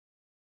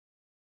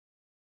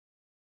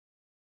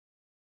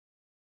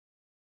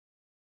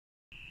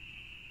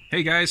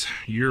Hey guys,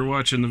 you're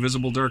watching the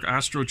VisibleDark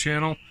Astro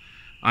channel.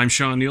 I'm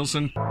Sean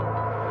Nielsen.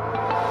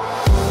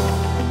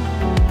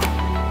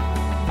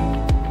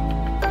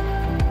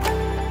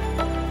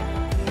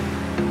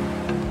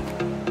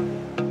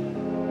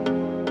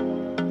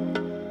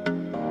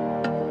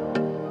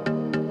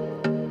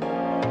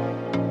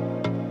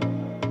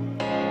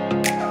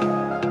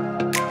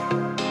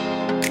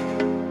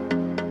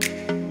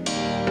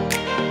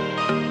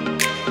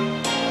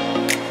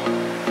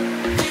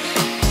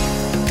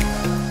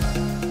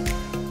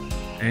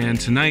 And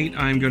tonight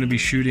I'm going to be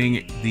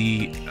shooting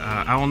the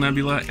Owl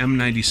Nebula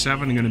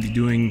M97. I'm going to be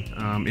doing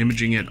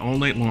imaging it all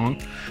night long.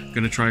 I'm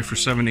going to try for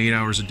 7 to 8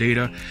 hours of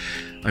data.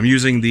 I'm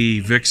using the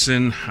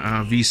Vixen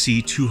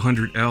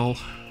VC200L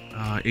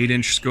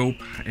 8-inch scope,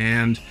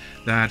 and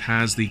that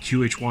has the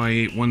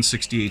QHY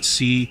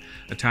 168C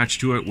attached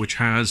to it, which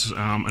has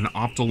an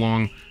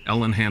Optolong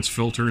L-eNhance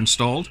filter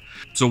installed.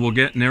 So we'll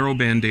get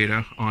narrowband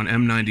data on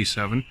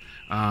M97.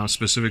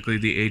 Specifically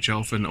the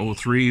H-alpha and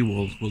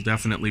O3 will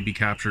definitely be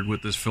captured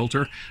with this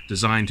filter,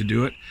 designed to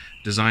do it,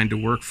 designed to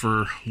work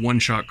for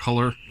one-shot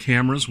color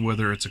cameras,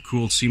 whether it's a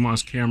cooled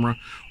CMOS camera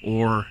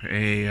or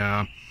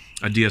a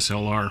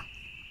DSLR.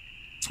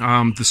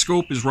 The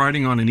scope is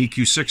riding on an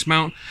EQ6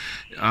 mount.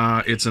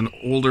 It's an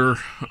older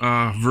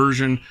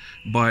version,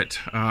 but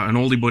an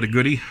oldie but a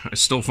goodie.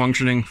 It's still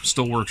functioning,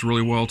 still works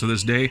really well to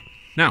this day.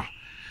 Now,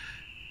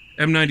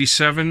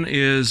 M97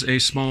 is a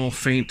small,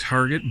 faint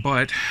target,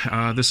 but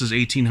this is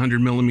 1800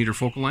 millimeter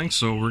focal length,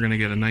 so we're going to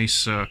get a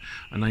nice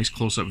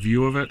close-up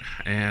view of it.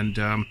 And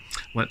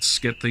let's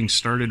get things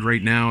started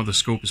right now. The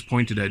scope is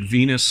pointed at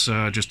Venus,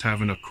 just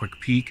having a quick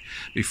peek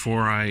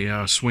before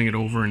I swing it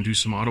over and do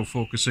some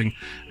autofocusing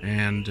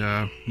and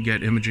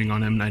get imaging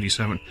on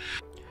M97.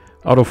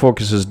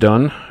 Autofocus is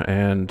done,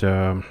 and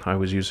I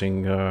was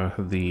using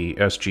the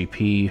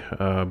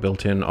SGP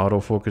built-in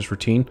autofocus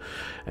routine,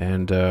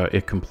 and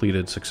it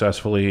completed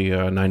successfully,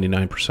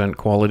 99%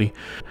 quality.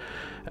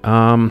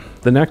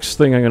 The next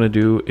thing I'm going to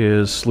do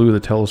is slew the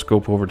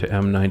telescope over to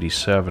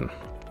M97.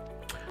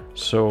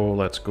 So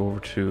let's go over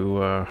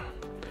to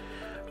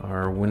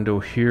our window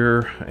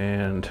here,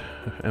 and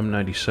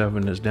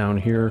M97 is down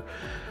here,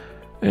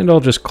 and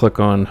I'll just click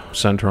on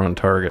center on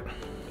target.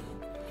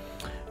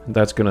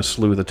 That's going to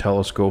slew the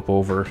telescope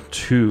over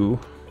to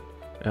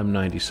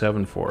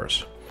M97 for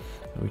us.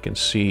 We can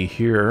see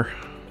here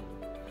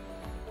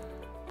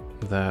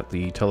that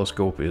the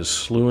telescope is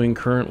slewing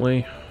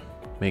currently,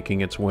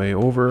 making its way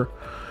over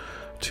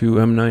to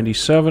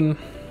M97.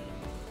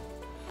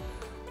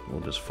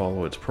 We'll just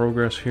follow its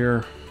progress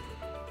here.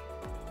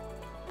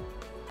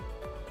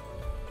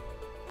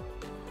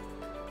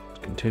 It's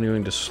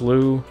continuing to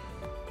slew. You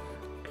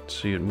can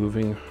see it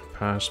moving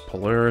past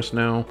Polaris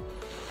now,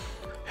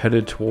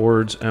 headed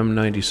towards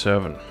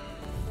M97.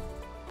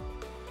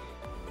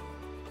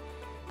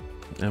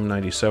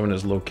 M97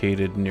 is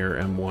located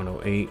near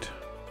M108.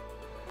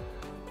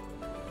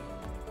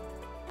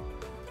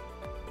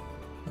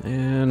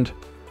 And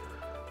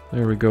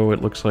there we go.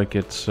 It looks like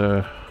it's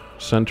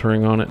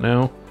centering on it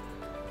now.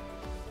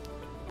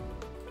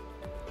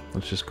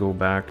 Let's just go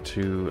back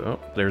to, oh,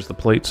 there's the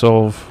plate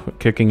solve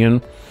kicking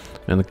in.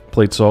 And the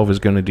plate solve is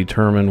going to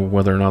determine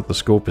whether or not the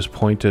scope is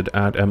pointed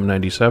at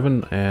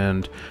M97,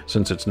 and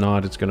since it's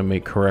not, it's going to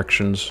make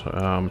corrections.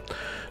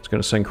 It's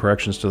going to send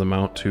corrections to the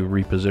mount to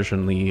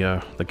reposition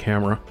the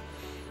camera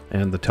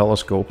and the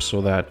telescope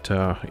so that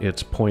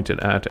it's pointed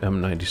at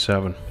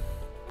M97.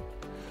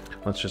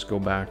 Let's just go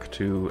back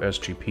to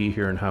SGP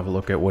here and have a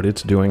look at what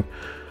it's doing.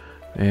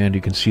 And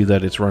you can see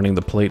that it's running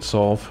the plate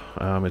solve.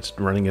 It's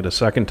running it a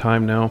second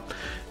time now.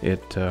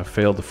 It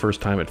failed the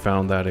first time. It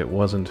found that it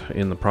wasn't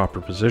in the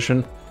proper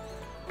position.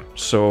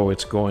 So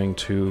it's going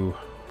to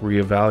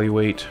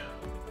reevaluate,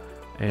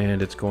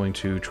 and it's going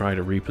to try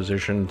to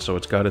reposition. So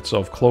it's got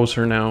itself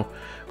closer now,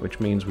 which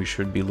means we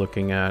should be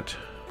looking at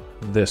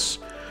this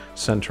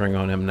centering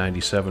on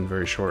M97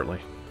 very shortly.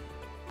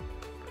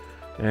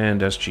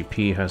 And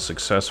SGP has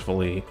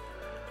successfully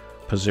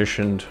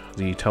positioned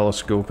the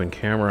telescope and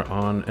camera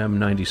on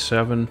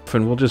M97,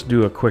 and we'll just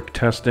do a quick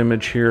test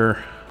image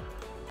here,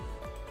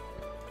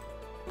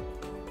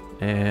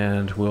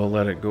 and we'll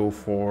let it go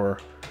for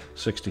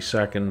 60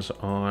 seconds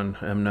on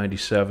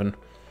M97.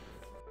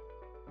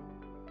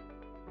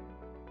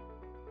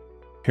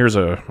 Here's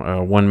a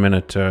 1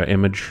 minute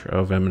image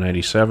of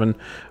M97,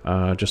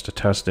 just a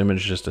test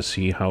image just to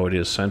see how it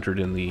is centered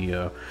in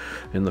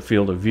the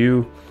field of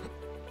view.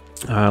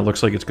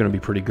 Looks like it's going to be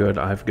pretty good.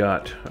 I've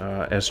got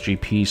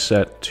SGP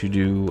set to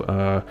do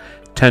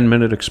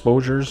 10-minute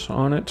exposures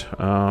on it,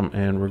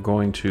 and we're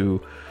going to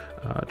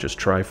just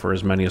try for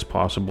as many as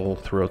possible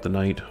throughout the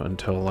night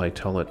until I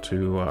tell it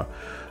to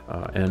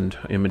end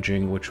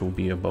imaging, which will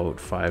be about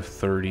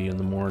 5:30 in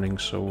the morning.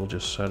 So we'll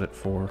just set it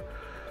for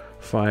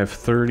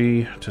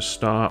 5:30 to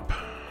stop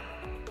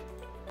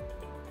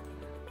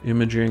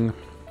imaging,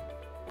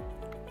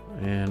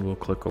 and we'll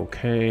click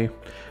OK.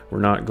 We're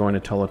not going to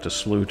tell it to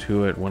slew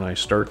to it when I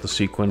start the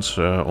sequence,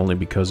 only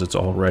because it's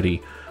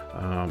already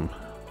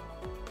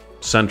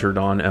centered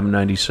on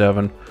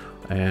M97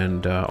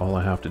 and all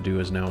I have to do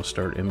is now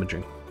start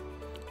imaging.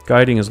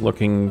 Guiding is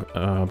looking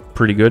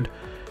pretty good.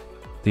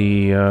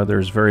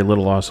 There's very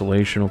little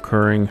oscillation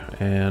occurring,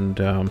 and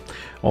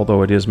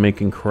although it is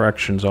making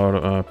corrections,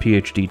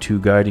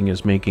 PHD2 guiding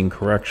is making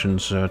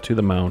corrections to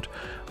the mount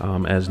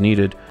as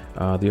needed.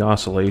 The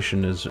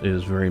oscillation is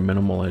very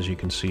minimal, as you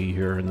can see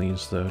here in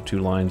these two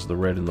lines. The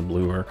red and the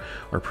blue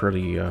are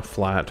pretty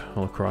flat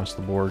all across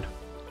the board.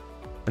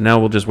 And now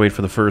we'll just wait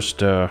for the first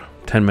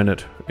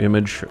 10-minute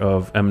image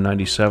of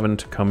M97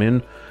 to come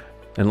in,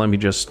 and let me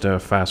just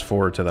fast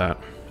forward to that.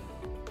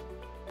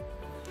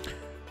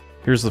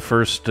 Here's the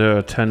first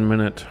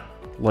 10-minute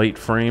light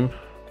frame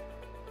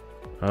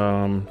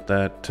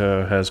that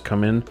has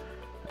come in.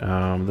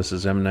 This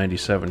is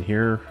M97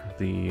 here,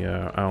 the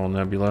Owl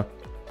Nebula.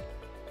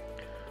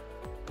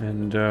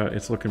 And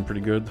it's looking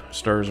pretty good.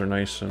 Stars are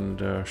nice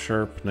and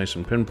sharp, nice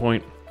and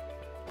pinpoint.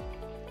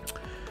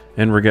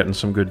 And we're getting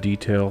some good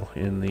detail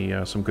in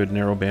the, some good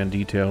narrowband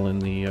detail in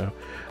the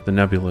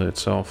nebula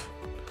itself.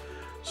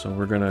 So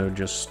we're gonna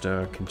just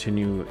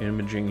continue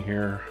imaging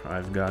here.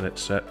 I've got it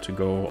set to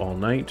go all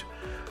night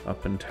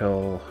up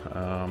until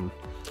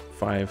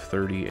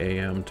 5:30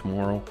 a.m.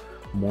 tomorrow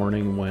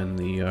morning, when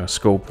the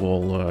scope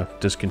will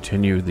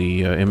discontinue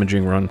the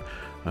imaging run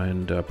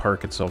and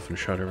park itself and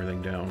shut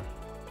everything down.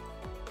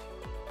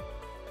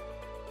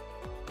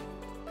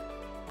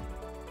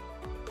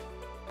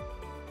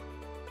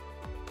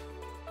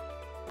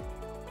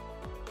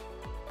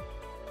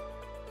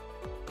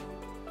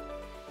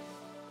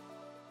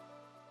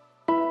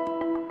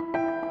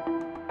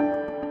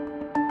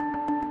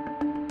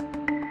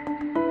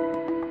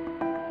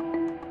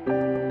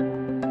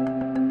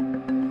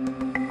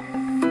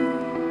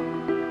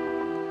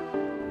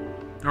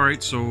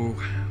 Alright, so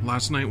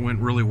last night went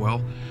really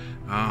well.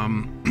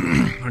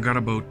 I got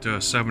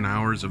about 7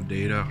 hours of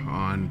data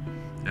on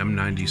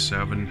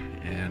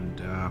M97, and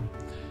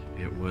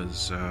it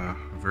was a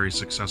very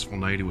successful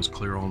night. It was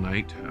clear all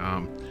night,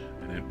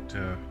 and it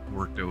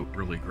worked out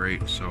really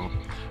great, so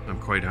I'm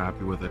quite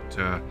happy with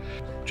it.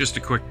 Just a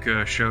quick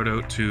shout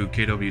out to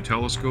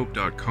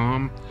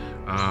kwtelescope.com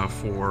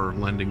for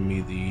lending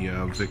me the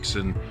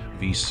Vixen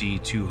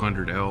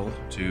VC200L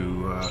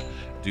to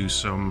do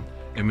some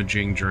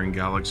imaging during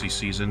galaxy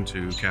season,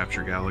 to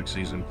capture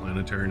galaxies in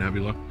Planetary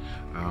Nebula.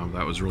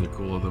 That was really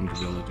cool of them to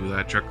be able to do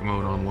that. Check them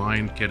out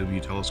online,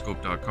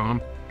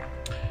 kwtelescope.com.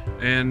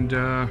 And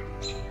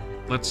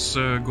let's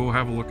go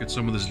have a look at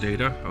some of this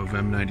data of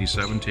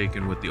M97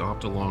 taken with the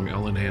Optolong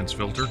L-eNhance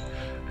filter,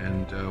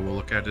 and we'll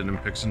look at it in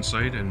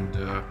PixInsight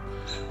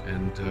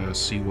and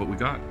see what we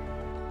got.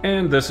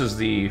 And this is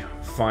the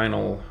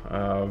final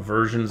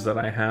versions that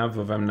I have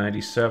of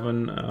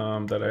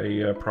M97 that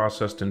I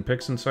processed in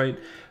PixInsight.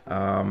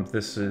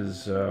 This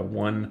is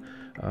one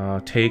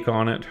take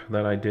on it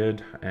that I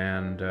did,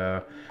 and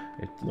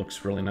it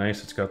looks really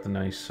nice. It's got the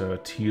nice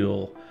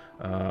teal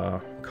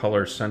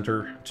color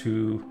center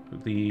to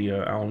the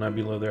Owl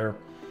Nebula there.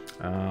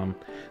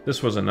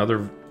 This was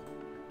another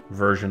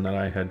version that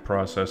I had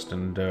processed,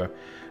 and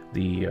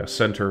the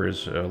center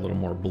is a little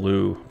more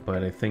blue,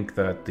 but I think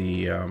that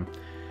the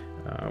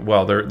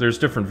well, there's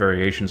different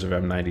variations of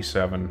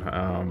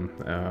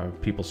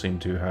M97. People seem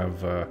to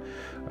have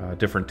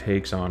different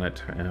takes on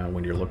it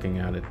when you're looking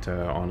at it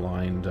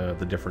online,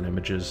 the different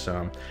images,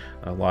 a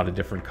lot of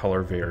different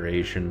color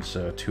variations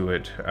to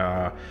it.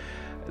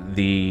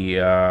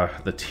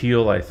 The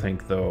teal, I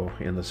think, though,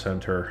 in the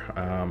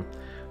center,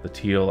 the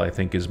teal, I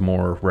think, is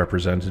more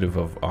representative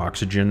of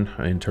oxygen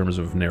in terms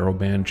of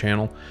narrowband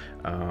channel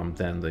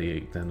than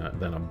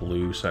a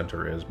blue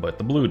center is. But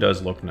the blue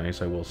does look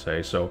nice, I will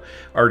say. So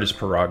art is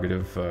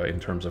prerogative in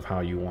terms of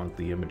how you want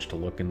the image to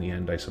look in the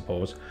end, I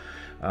suppose.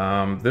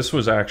 This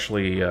was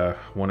actually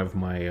one of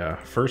my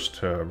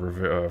first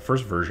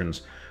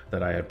versions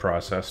that I had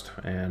processed,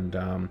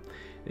 and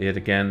it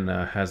again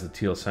has the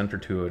teal center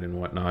to it and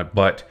whatnot,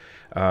 but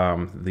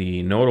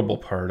the notable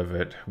part of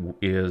it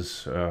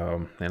is,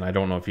 and I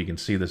don't know if you can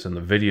see this in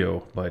the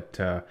video, but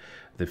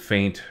the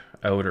faint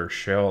outer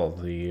shell,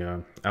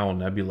 the Owl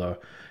Nebula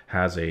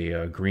has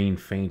a green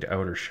faint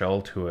outer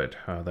shell to it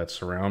that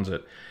surrounds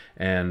it,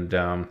 and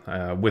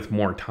with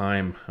more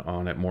time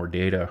on it, more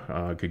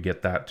data, could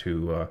get that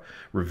to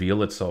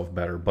reveal itself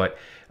better. But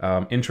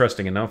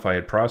interesting enough, I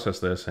had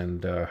processed this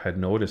and had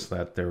noticed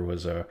that there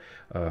was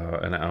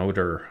an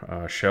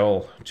outer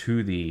shell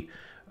to the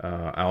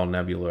Owl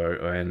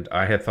Nebula, and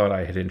I had thought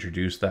I had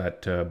introduced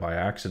that by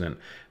accident,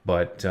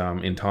 but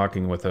in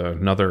talking with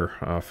another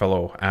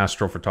fellow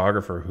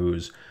astrophotographer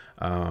who's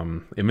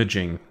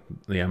imaging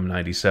the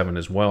M97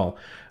 as well,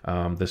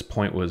 this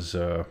point was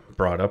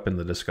brought up in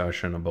the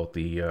discussion about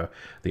the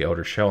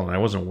outer shell, and I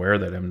wasn't aware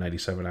that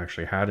M97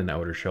 actually had an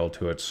outer shell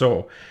to it.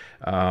 So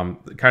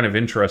kind of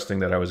interesting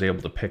that I was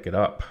able to pick it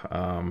up,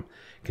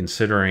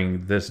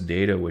 considering this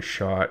data was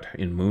shot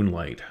in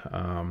moonlight.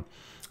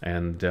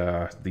 And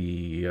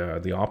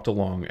the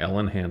Optolong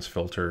L-eNhance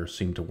filter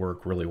seemed to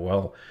work really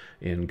well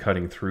in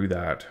cutting through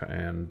that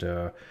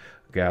and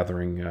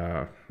gathering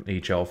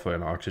H-alpha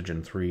and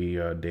oxygen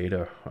 3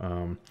 data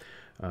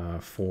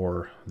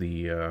for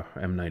the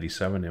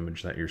M97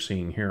 image that you're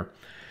seeing here.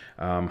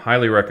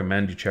 Highly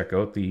recommend you check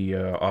out the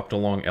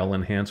Optolong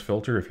L-eNhance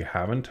filter if you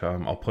haven't.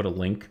 I'll put a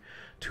link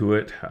to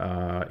it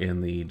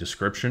in the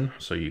description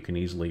so you can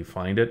easily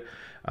find it.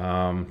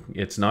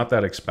 It's not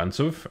that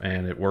expensive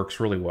and it works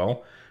really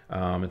well.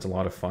 It's a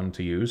lot of fun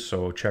to use,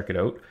 so check it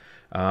out.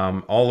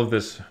 All of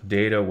this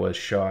data was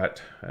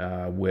shot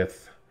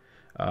with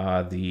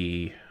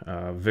the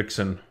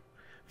Vixen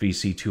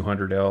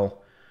VC200L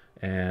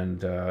and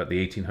the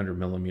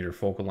 1800mm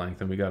focal length,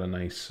 and we got a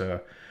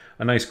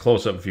nice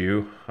close-up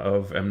view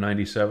of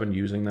M97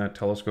 using that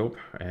telescope.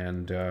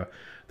 And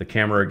the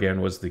camera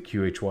again was the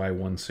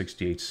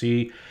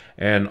QHY168C,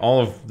 and all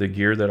of the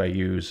gear that I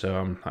use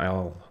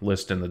I'll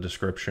list in the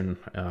description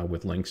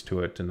with links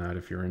to it, and that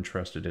if you're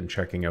interested in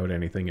checking out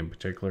anything in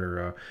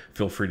particular,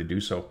 feel free to do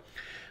so.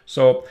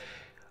 So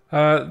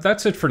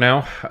that's it for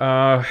now.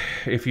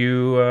 If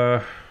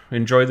you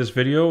enjoy this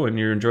video and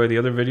you enjoy the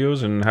other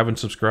videos and haven't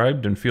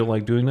subscribed and feel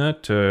like doing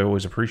that, I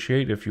always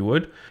appreciate if you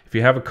would. If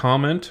you have a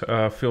comment,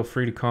 feel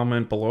free to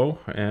comment below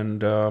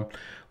and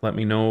let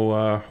me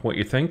know what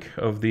you think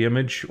of the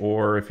image,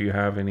 or if you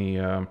have any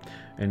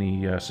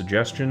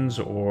suggestions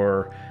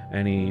or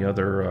any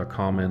other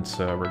comments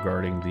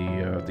regarding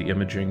the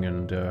imaging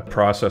and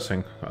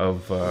processing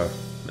of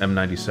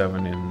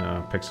M97 in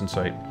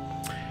PixInsight.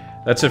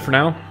 That's it for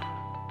now.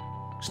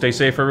 Stay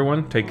safe,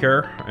 everyone. Take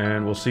care,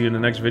 and we'll see you in the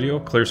next video.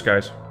 Clear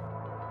skies.